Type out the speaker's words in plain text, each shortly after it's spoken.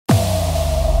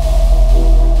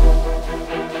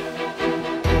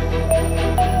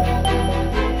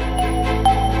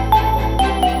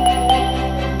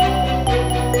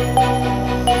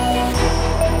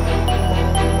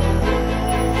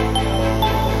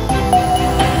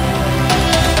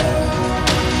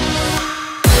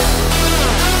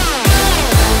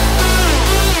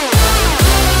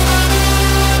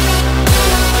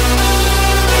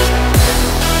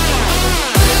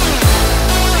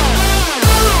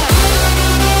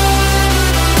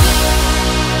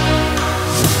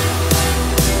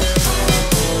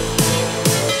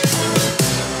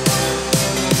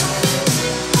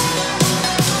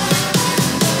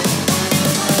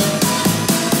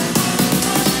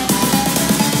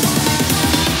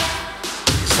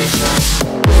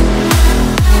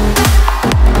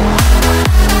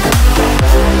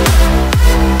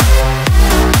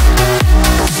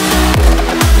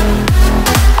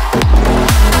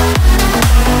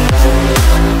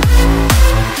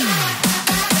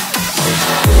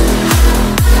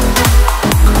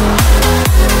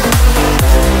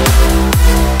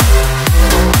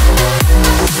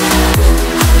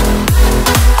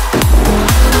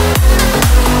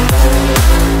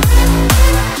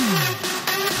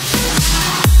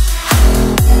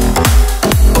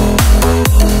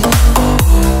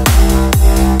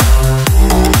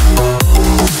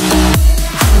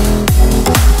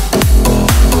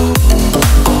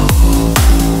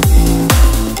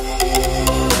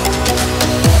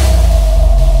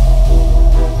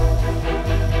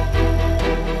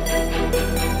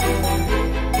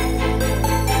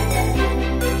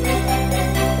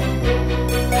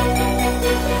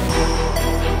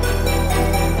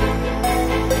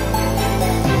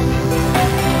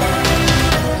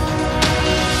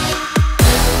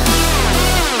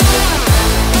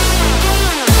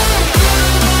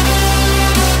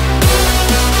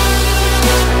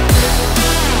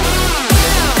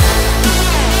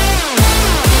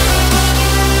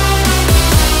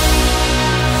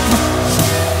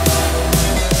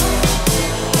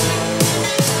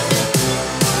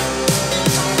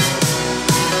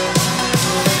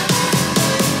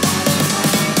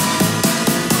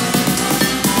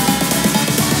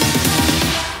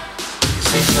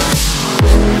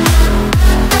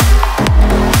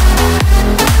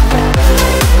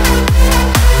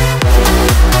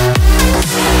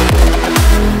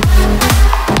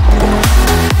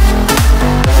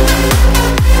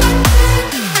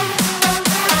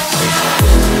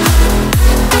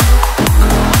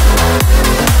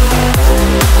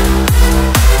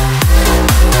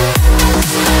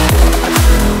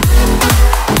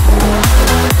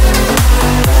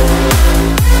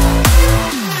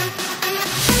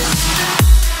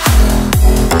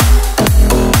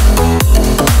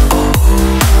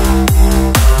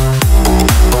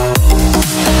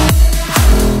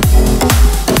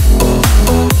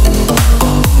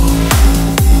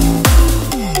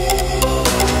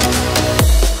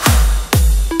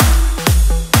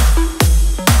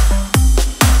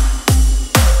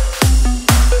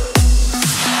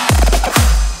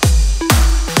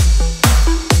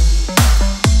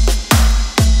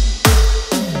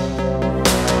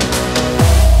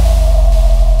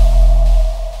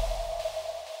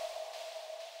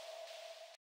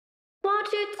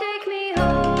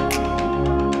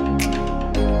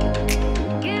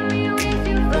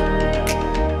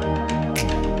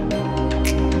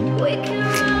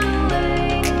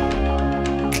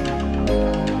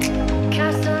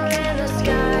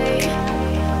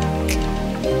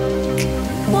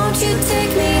you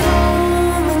take me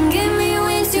home and give me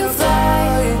wings to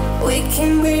fly? We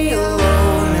can be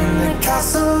alone in the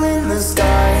castle in the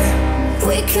sky.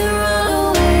 We can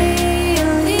run away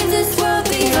and leave this world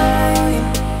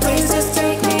behind. Please just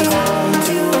take me home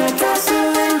to a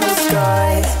castle in the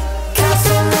sky.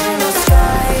 Castle in the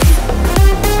sky.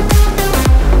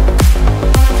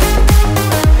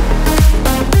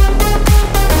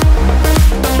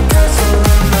 Castle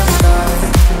in the sky.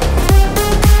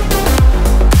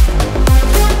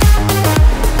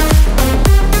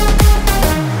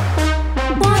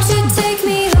 Won't you take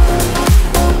me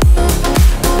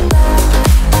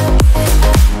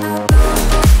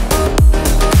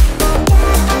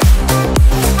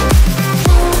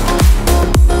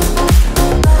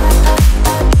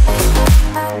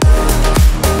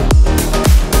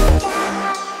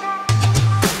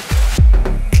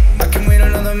I can wait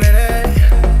another minute,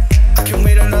 I can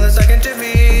wait another second to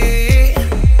be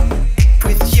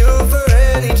with you for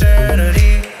an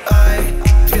eternity. I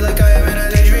feel like I am in a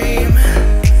daydream.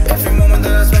 Every moment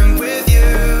that I spend with you,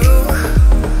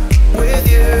 with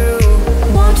you.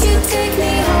 Won't you take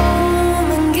me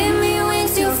home and give me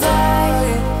wings to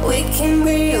fly? We can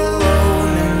be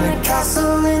alone in the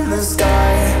castle in the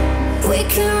sky. We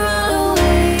can run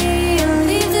away and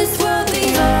leave this world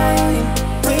behind.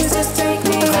 Please just take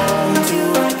me home to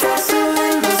a castle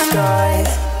in the sky.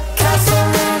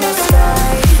 Castle in the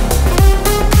sky.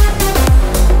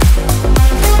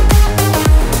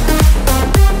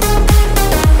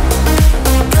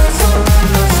 Castle in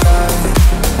the sky.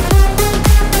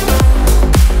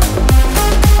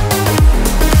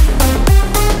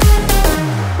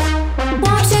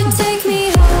 Won't you take me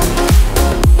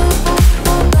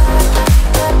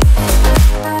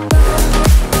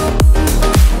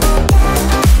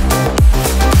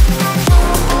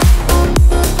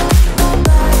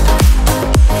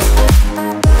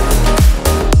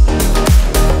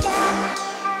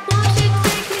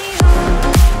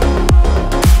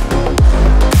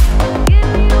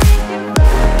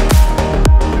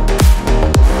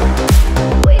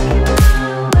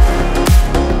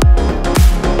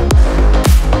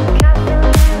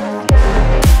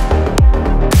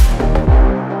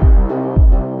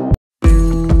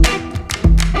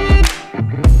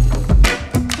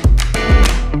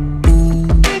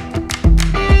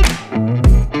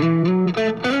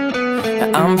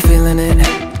I'm feeling it.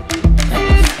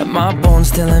 My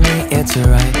bones telling me it's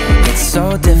right. It's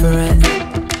so different.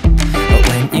 But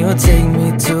when you take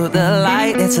me to the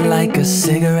light, it's like a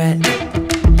cigarette.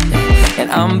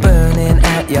 And I'm burning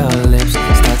at your lips.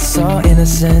 Start so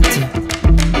innocent.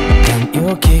 Then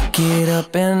you kick it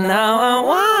up, and now I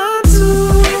want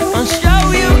to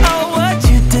show you all what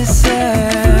you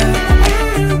deserve.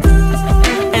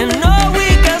 And know we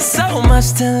got so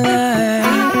much to learn.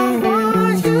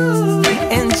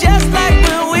 And just like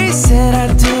when we said I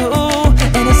do,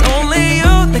 and it's only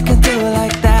you that can do it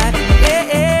like that. Yeah,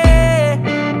 yeah.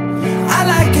 I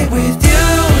like it with you.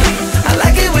 I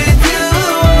like it with you.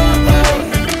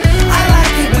 I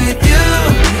like it with you.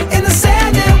 In the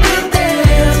sand that we'll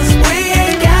dance. We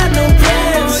ain't got no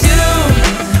plans. You.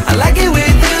 I like it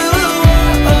with you.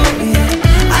 Yeah.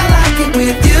 I like it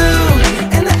with you.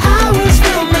 And the hours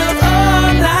will melt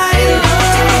all night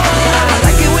long. I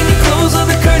like it when you close all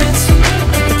the curtains,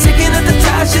 taking up the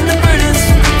trash and the burdens.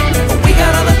 We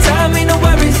got all the time, ain't no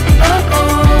worries. Oh,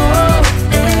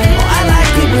 I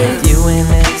like it with you in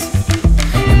it.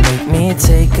 And make me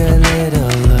take a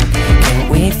little look. Can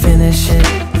we finish it?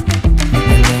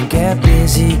 And then get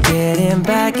busy getting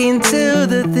back into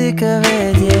the thick of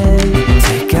it, yeah.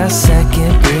 Take a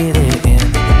second, breathe it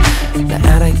in.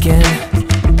 Now out again.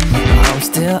 I'm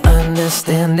still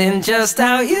understanding just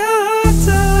how you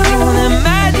do. The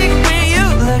magic when you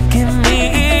look at me.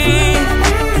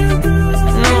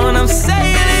 Know what I'm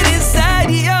saying? It inside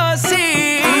your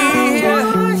seat.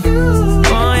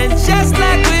 Oh, and just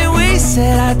like when we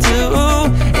said I do,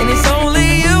 and it's only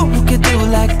you who could do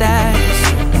like that. It's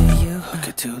only you who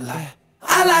could do like.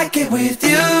 I like it with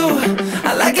you.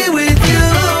 I like it with you.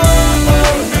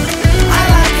 I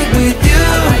like it with you.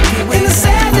 In the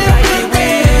sand that we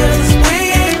dance. We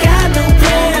ain't got no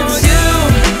plans. You.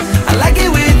 I like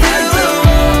it with you.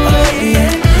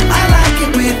 Yeah. I like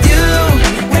it with you.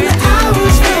 And the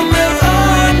hours will melt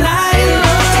all night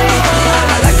long.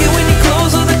 I like it when you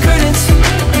close all the curtains,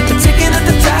 taking up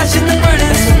the trash and the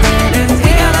burdens.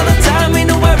 We got all the time, ain't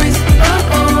no worries.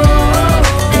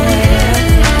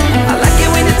 Yeah. I like it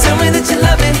when you tell me that you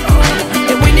love it,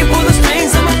 and when you pull the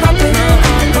strings, I'm a puppet.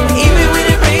 Even when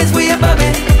it rains, we above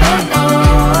it.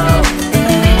 Oh,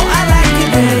 I like it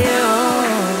with you.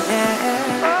 Yeah.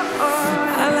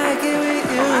 I like it with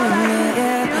you.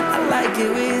 Yeah, I like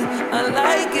it with. I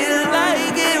like it